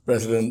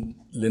President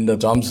Linda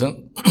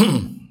Thompson,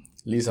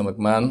 Lisa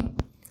McMahon,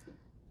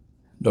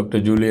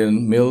 Dr.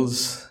 Julian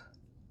Mills,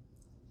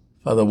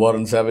 Father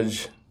Warren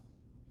Savage,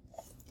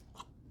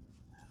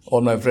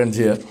 all my friends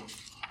here.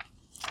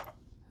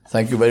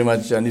 Thank you very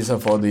much, Anisa,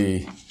 for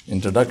the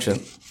introduction.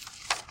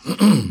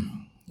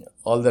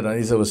 All that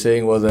Anisa was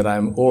saying was that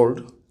I'm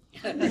old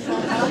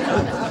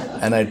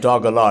and I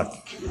talk a lot.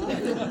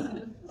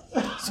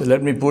 So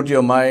let me put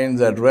your minds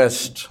at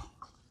rest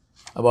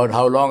about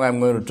how long I'm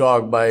going to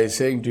talk by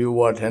saying to you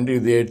what Henry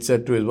VIII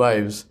said to his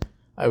wives: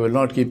 I will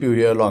not keep you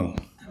here long.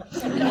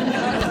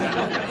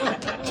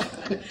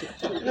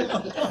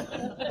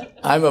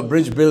 I'm a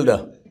bridge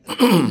builder,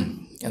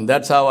 and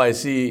that's how I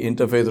see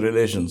interfaith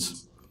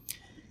relations.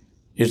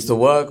 It's the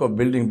work of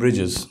building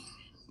bridges.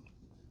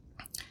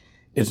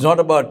 It's not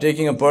about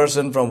taking a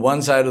person from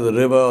one side of the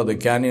river or the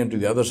canyon to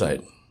the other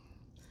side.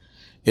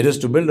 It is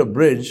to build a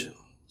bridge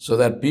so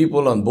that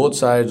people on both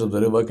sides of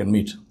the river can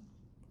meet.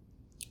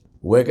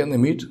 Where can they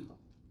meet?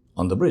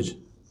 On the bridge.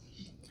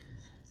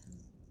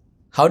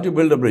 How do you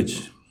build a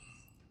bridge?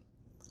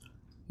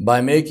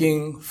 By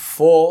making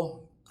 4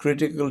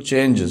 critical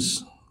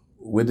changes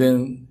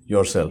within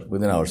yourself,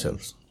 within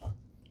ourselves.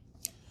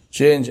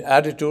 Change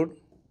attitude,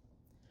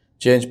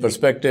 change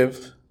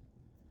perspective,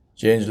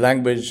 change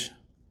language,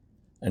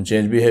 and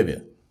change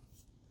behavior.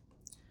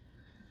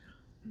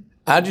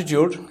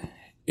 Attitude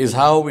is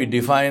how we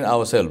define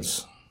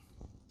ourselves.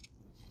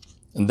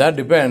 And that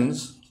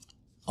depends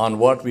on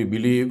what we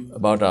believe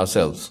about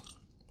ourselves.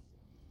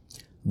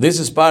 This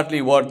is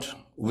partly what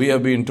we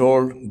have been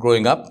told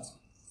growing up,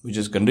 which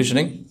is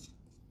conditioning,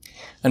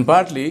 and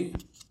partly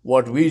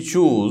what we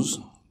choose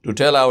to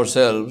tell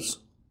ourselves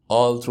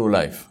all through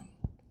life.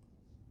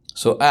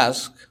 So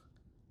ask,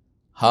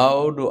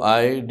 how do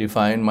I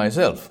define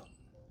myself?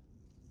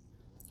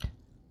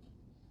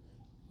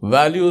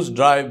 Values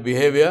drive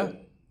behavior,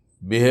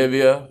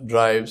 behavior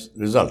drives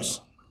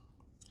results.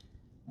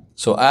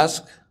 So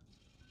ask,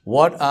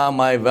 what are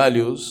my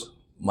values,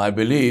 my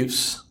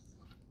beliefs,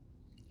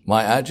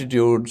 my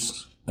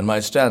attitudes, and my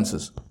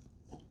stances?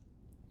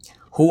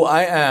 Who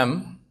I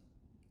am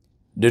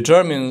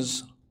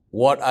determines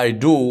what I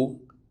do,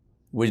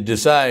 which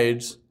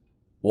decides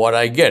what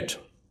I get.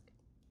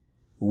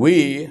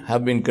 We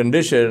have been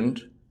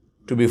conditioned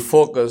to be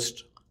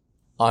focused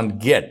on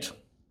get.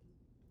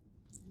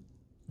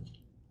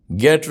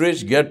 Get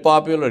rich, get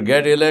popular,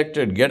 get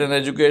elected, get an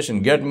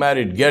education, get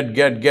married,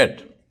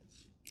 get.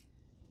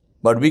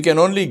 But we can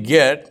only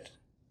get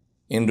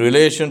in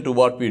relation to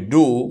what we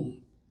do,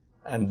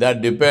 and that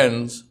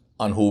depends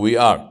on who we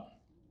are.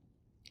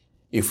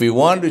 If we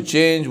want to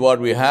change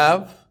what we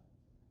have,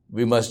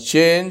 we must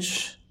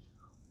change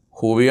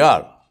who we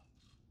are.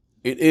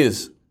 It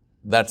is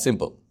that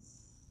simple.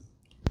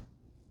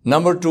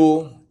 Number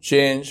 2,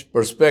 change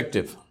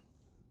perspective.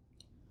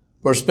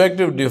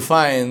 Perspective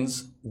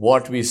defines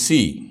what we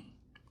see.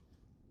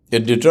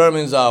 It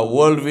determines our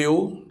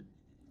worldview,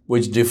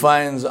 which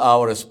defines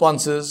our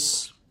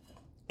responses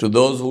to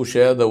those who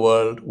share the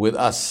world with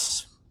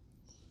us.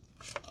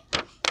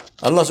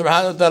 Allah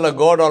subhanahu wa ta'ala,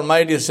 God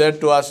Almighty,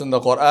 said to us in the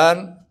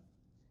Quran,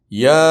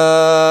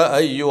 Ya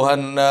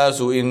ayyuhan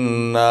nasu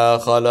inna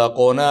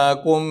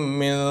khalaqnakum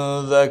min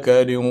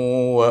dhakarin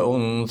wa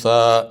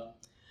untha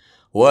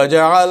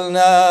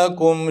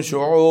وَجَعَلْنَاكُمْ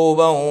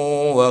شُعُوبًا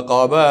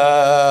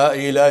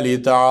وَقَبَائِلَ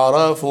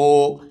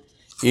لِتَعْرَفُوا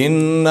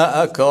إِنَّ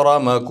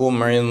أَكْرَمَكُمْ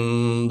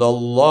عِنْدَ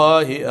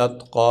اللَّهِ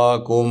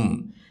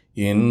أَتْقَاكُمْ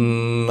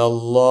إِنَّ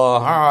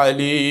اللَّهَ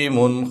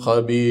عَلِيمٌ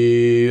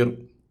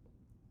خَبِيرٌ.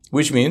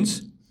 Which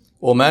means,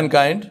 O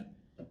mankind,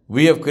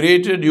 we have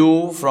created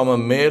you from a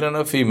male and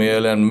a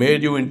female and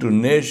made you into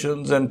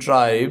nations and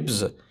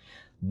tribes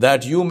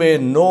that you may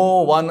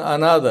know one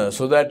another,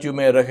 so that you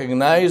may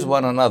recognize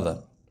one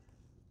another.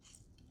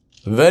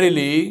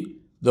 Verily,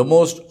 the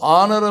most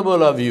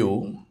honorable of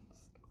you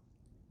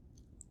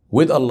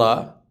with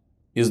Allah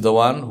is the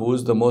one who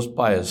is the most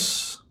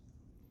pious.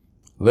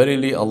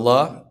 Verily,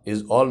 Allah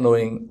is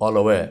all-knowing,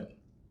 all-aware.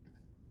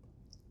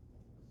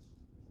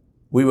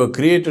 We were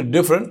created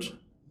different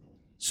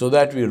so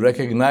that we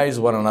recognize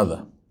one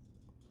another.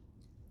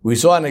 We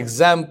saw an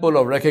example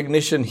of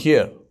recognition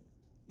here.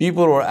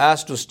 People were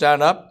asked to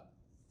stand up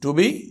to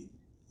be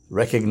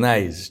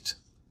recognized.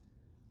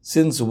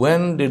 Since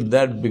when did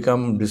that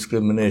become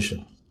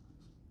discrimination?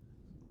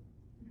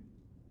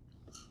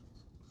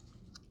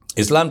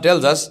 Islam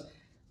tells us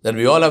that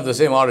we all have the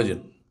same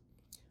origin,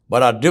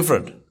 but are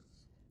different.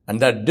 And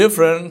that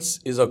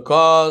difference is a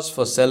cause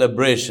for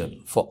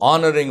celebration, for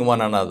honoring one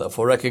another,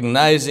 for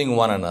recognizing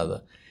one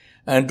another,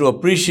 and to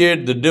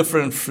appreciate the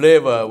different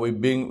flavor we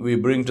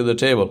bring to the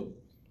table.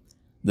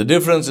 The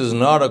difference is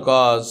not a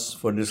cause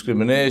for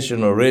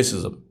discrimination or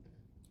racism.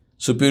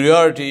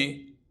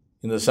 Superiority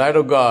in the sight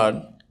of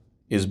God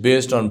is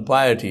based on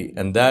piety,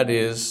 and that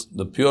is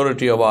the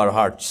purity of our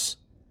hearts,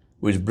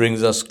 which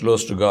brings us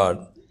close to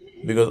God,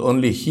 because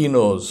only He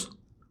knows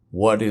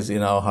what is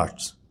in our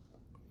hearts.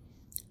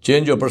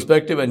 Change your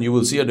perspective and you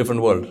will see a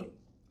different world.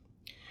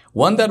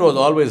 One that was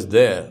always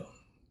there,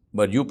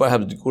 but you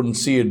perhaps couldn't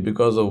see it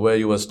because of where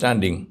you were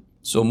standing.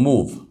 So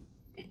move.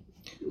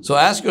 So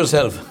ask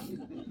yourself,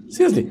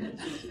 seriously,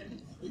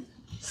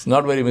 it's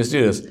not very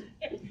mysterious.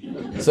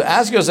 So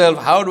ask yourself,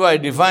 how do I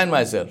define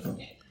myself?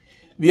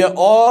 We are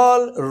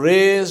all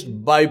raised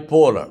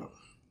bipolar.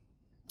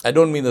 I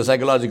don't mean the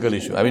psychological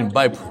issue. I mean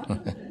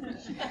bipolar.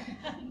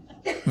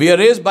 We are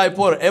raised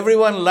bipolar.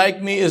 Everyone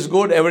like me is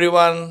good.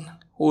 Everyone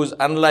who is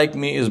unlike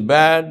me is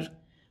bad.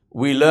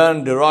 We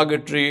learn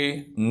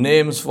derogatory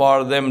names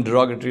for them,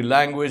 derogatory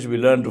language. We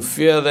learn to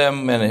fear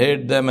them and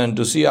hate them and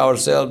to see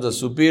ourselves as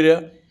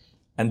superior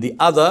and the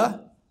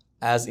other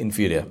as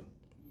inferior.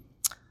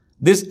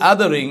 This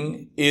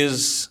othering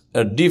is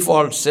a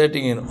default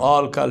setting in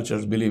all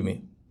cultures, believe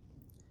me.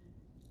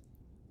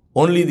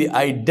 Only the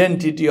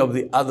identity of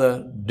the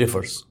other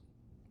differs.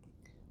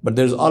 But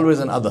there is always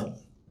an other.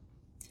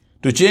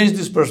 To change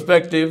this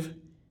perspective,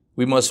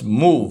 we must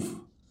move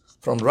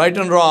from right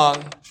and wrong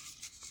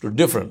to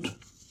different,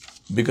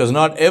 because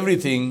not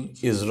everything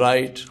is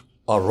right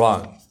or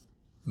wrong.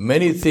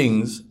 Many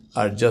things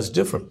are just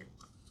different.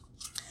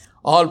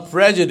 All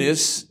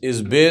prejudice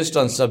is based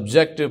on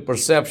subjective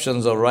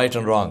perceptions of right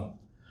and wrong.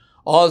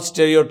 All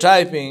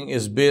stereotyping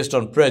is based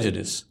on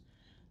prejudice.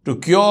 To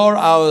cure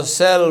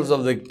ourselves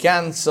of the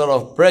cancer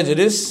of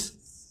prejudice,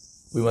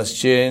 we must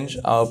change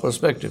our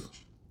perspective.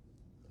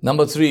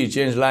 Number 3,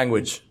 change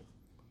language.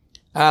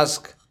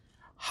 Ask,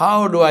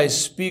 how do I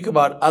speak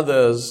about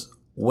others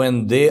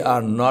when they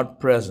are not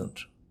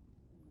present?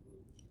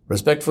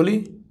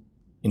 Respectfully,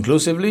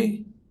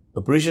 inclusively,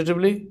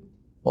 appreciatively,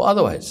 or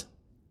otherwise?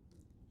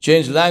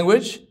 Change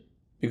language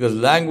because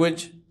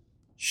language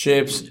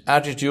shapes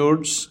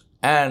attitudes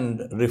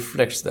and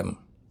reflects them.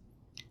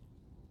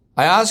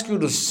 I ask you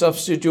to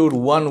substitute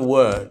one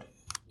word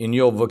in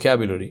your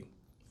vocabulary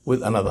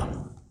with another.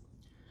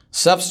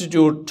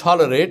 Substitute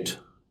tolerate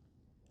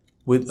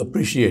with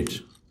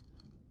appreciate.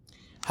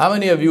 How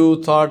many of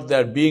you thought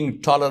that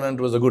being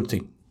tolerant was a good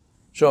thing?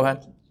 Show of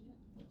hands.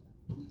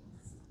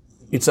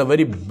 It's a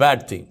very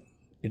bad thing.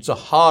 It's a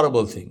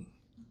horrible thing.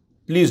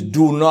 Please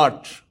do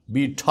not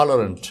be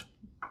tolerant.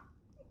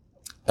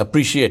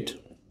 Appreciate.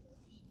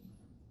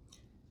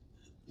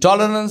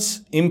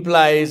 Tolerance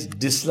implies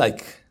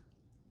dislike.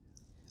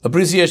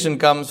 Appreciation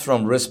comes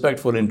from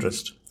respectful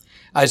interest.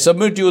 I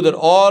submit to you that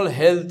all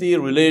healthy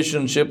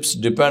relationships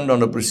depend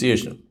on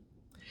appreciation.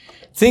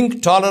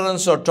 Think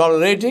tolerance or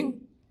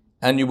tolerating,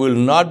 and you will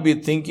not be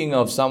thinking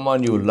of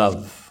someone you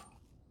love,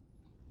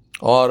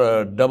 or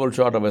a double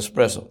shot of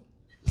espresso,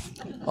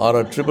 or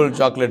a triple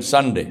chocolate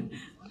sundae,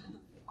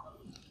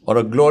 or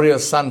a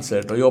glorious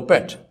sunset, or your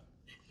pet.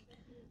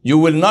 You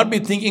will not be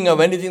thinking of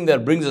anything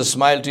that brings a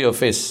smile to your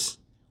face,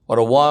 or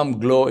a warm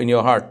glow in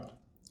your heart.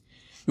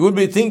 You will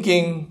be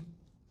thinking,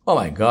 oh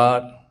my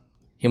God,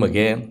 him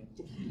again.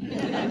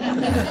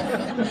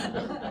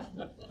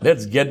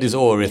 Let's get this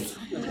over with.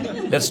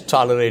 Let's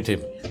tolerate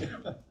him.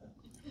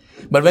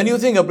 But when you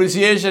think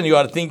appreciation, you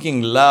are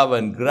thinking love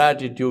and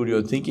gratitude.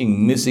 You're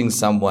thinking missing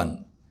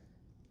someone.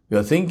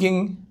 You're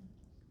thinking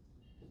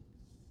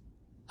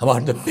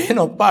about the pain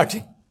of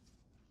parting.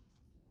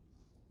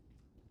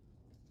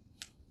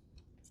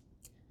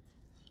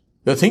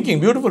 You're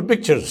thinking beautiful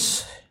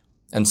pictures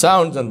and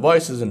sounds and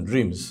voices and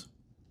dreams.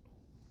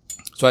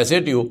 So I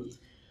say to you,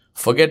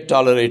 forget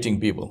tolerating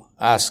people.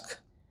 Ask,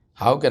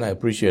 how can I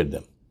appreciate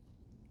them?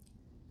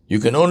 You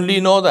can only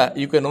know that.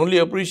 You can only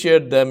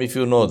appreciate them if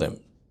you know them.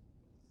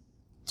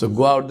 So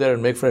go out there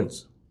and make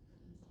friends.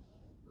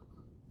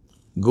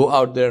 Go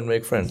out there and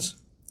make friends.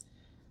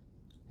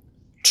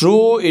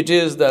 True it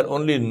is that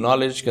only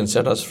knowledge can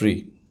set us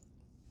free.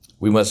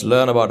 We must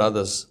learn about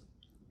others.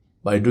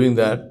 By doing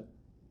that,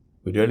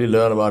 we really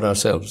learn about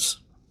ourselves.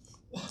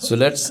 So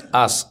let's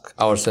ask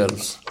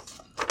ourselves,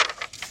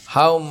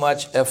 how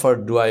much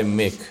effort do I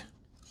make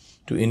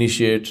to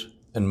initiate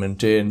and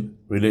maintain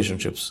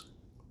relationships?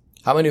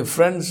 How many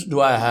friends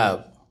do I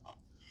have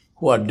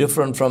who are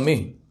different from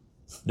me?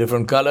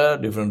 Different color,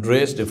 different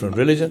race, different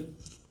religion?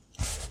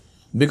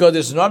 Because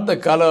it's not the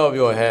color of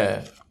your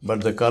hair,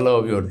 but the color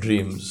of your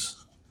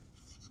dreams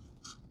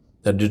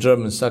that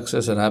determines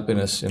success and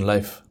happiness in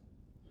life.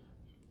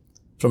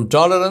 From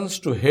tolerance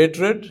to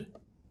hatred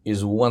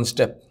is one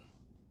step.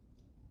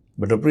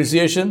 But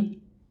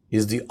appreciation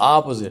is the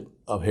opposite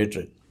of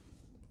hatred.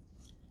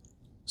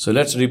 So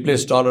let's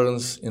replace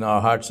tolerance in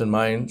our hearts and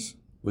minds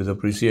with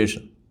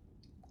appreciation.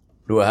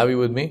 Do I have you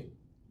with me?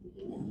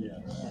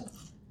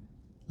 Yes.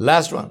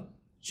 Last one,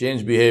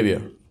 change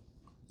behavior.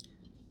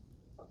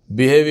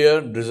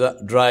 Behavior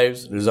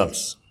drives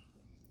results.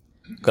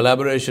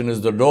 Collaboration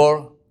is the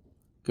door.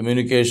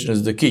 Communication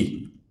is the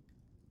key.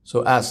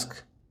 So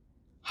ask,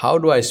 how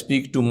do I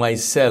speak to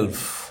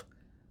myself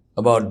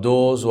about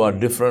those who are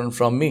different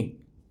from me?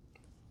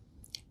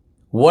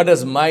 What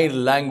does my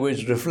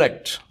language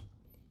reflect?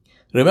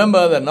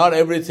 Remember that not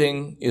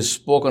everything is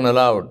spoken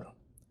aloud.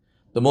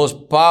 The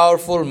most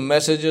powerful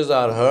messages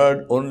are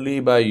heard only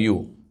by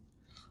you,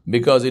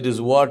 because it is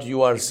what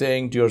you are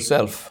saying to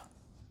yourself.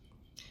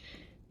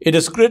 It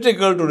is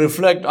critical to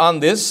reflect on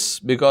this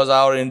because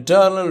our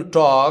internal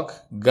talk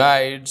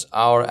guides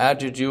our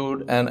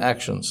attitude and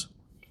actions.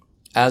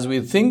 As we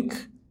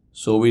think,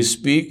 so we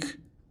speak,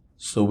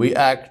 so we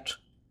act,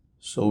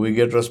 so we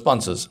get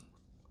responses.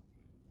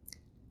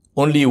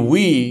 Only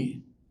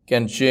we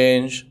can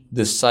change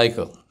this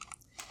cycle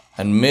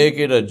and make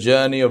it a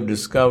journey of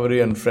discovery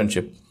and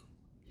friendship.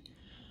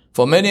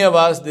 For many of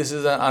us, this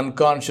is an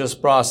unconscious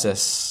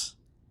process.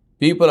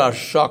 People are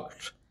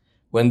shocked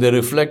when they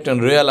reflect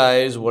and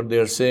realize what they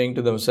are saying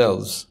to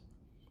themselves.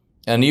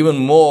 And even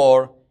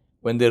more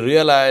when they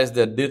realize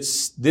that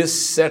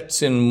this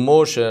sets in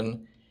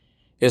motion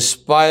a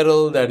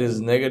spiral that is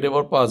negative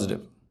or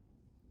positive.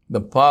 The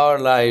power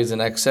lies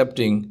in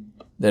accepting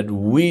that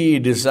we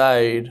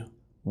decide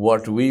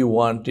what we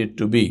want it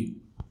to be.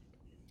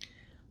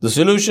 The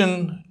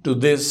solution to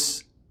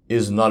this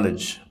is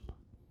knowledge.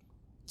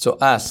 So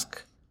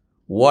ask,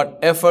 what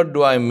effort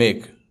do I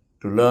make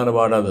to learn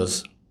about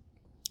others?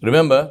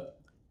 Remember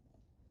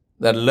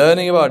that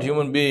learning about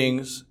human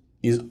beings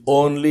is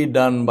only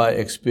done by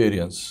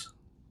experience,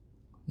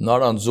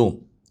 not on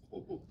Zoom,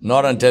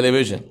 not on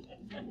television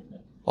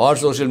or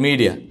social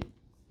media,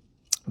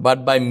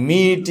 but by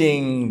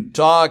meeting,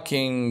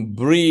 talking,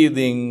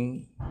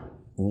 breathing,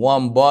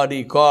 warm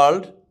body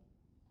called,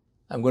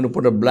 I'm going to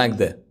put a blank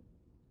there.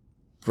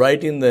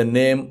 Write in the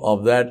name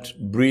of that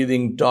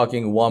breathing,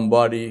 talking, warm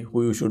body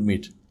who you should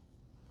meet.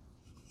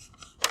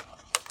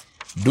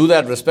 Do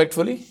that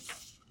respectfully,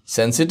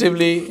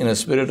 sensitively, in a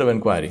spirit of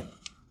inquiry,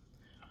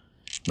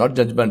 not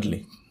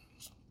judgmentally.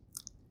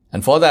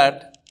 And for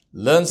that,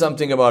 learn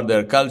something about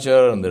their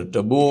culture and their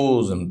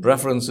taboos and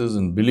preferences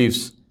and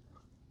beliefs.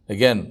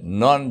 Again,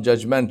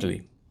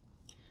 non-judgmentally.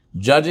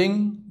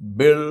 Judging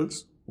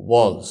builds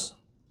walls.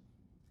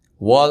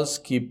 Walls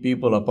keep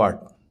people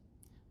apart.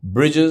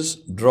 Bridges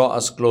draw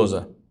us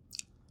closer.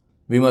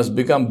 We must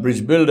become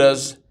bridge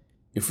builders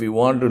if we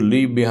want to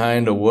leave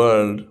behind a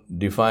world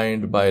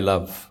defined by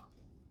love.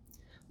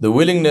 The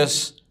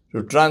willingness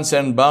to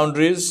transcend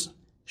boundaries,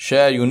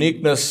 share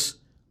uniqueness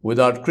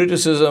without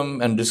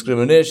criticism and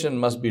discrimination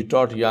must be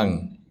taught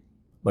young,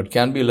 but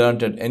can be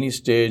learnt at any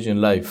stage in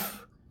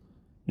life.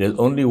 There's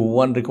only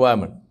one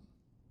requirement.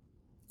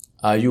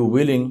 Are you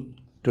willing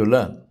to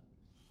learn?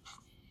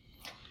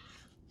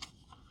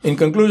 In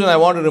conclusion, I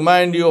want to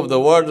remind you of the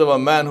words of a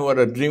man who had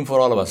a dream for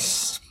all of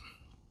us.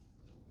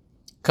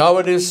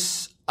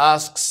 Cowardice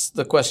asks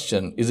the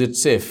question, is it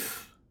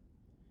safe?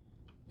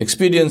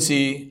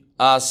 Expediency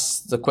asks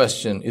the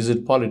question, is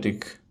it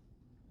politic?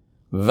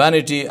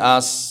 Vanity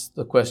asks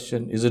the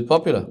question, is it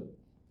popular?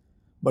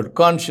 But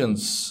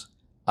conscience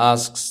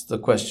asks the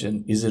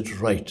question, is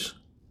it right?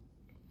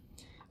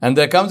 And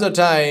there comes a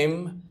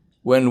time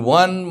when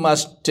one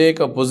must take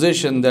a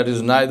position that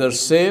is neither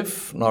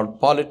safe, nor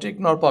politic,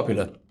 nor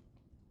popular.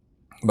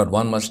 But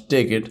one must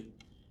take it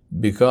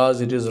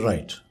because it is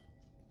right.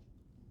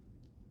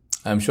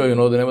 I'm sure you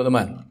know the name of the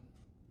man,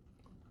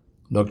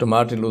 Dr.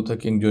 Martin Luther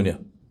King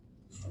Jr.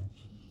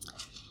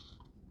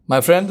 My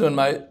friends,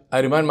 I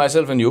remind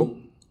myself and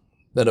you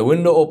that a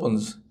window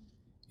opens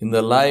in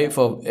the life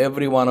of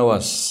every one of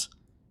us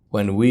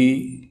when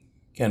we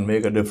can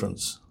make a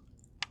difference.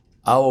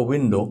 Our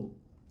window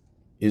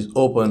is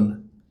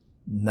open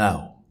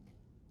now.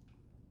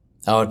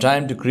 Our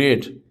time to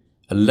create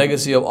a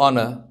legacy of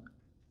honor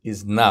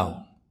is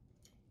now.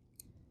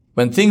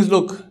 When things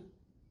look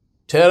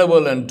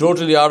terrible and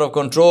totally out of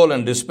control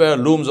and despair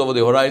looms over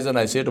the horizon,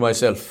 I say to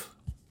myself,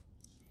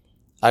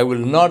 I will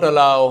not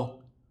allow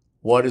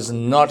what is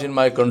not in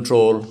my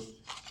control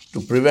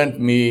to prevent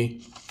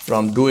me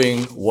from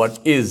doing what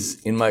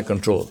is in my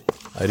control.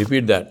 I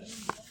repeat that.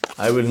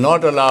 I will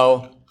not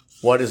allow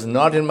what is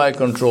not in my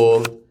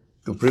control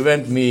to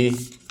prevent me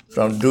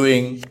from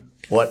doing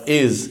what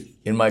is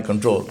in my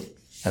control.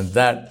 And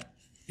that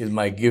is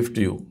my gift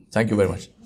to you. Thank you very much.